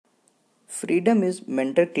Freedom is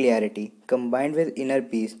mental clarity combined with inner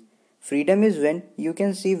peace. Freedom is when you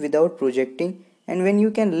can see without projecting and when you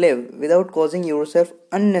can live without causing yourself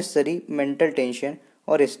unnecessary mental tension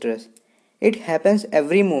or stress. It happens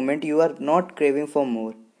every moment you are not craving for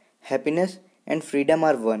more. Happiness and freedom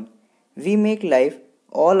are one. We make life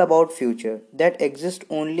all about future that exists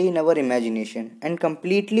only in our imagination and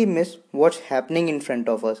completely miss what's happening in front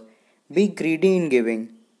of us. Be greedy in giving.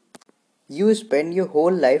 You spend your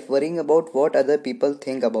whole life worrying about what other people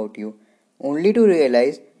think about you, only to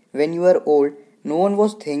realize when you are old, no one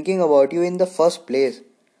was thinking about you in the first place.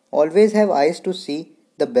 Always have eyes to see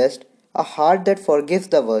the best, a heart that forgives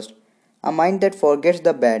the worst, a mind that forgets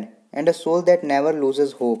the bad, and a soul that never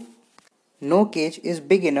loses hope. No cage is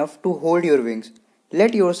big enough to hold your wings.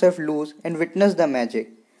 Let yourself loose and witness the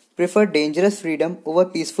magic. Prefer dangerous freedom over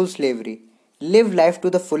peaceful slavery. Live life to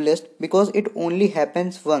the fullest because it only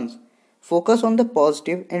happens once. Focus on the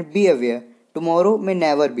positive and be aware tomorrow may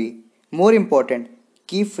never be. More important,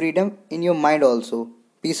 keep freedom in your mind also.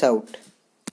 Peace out.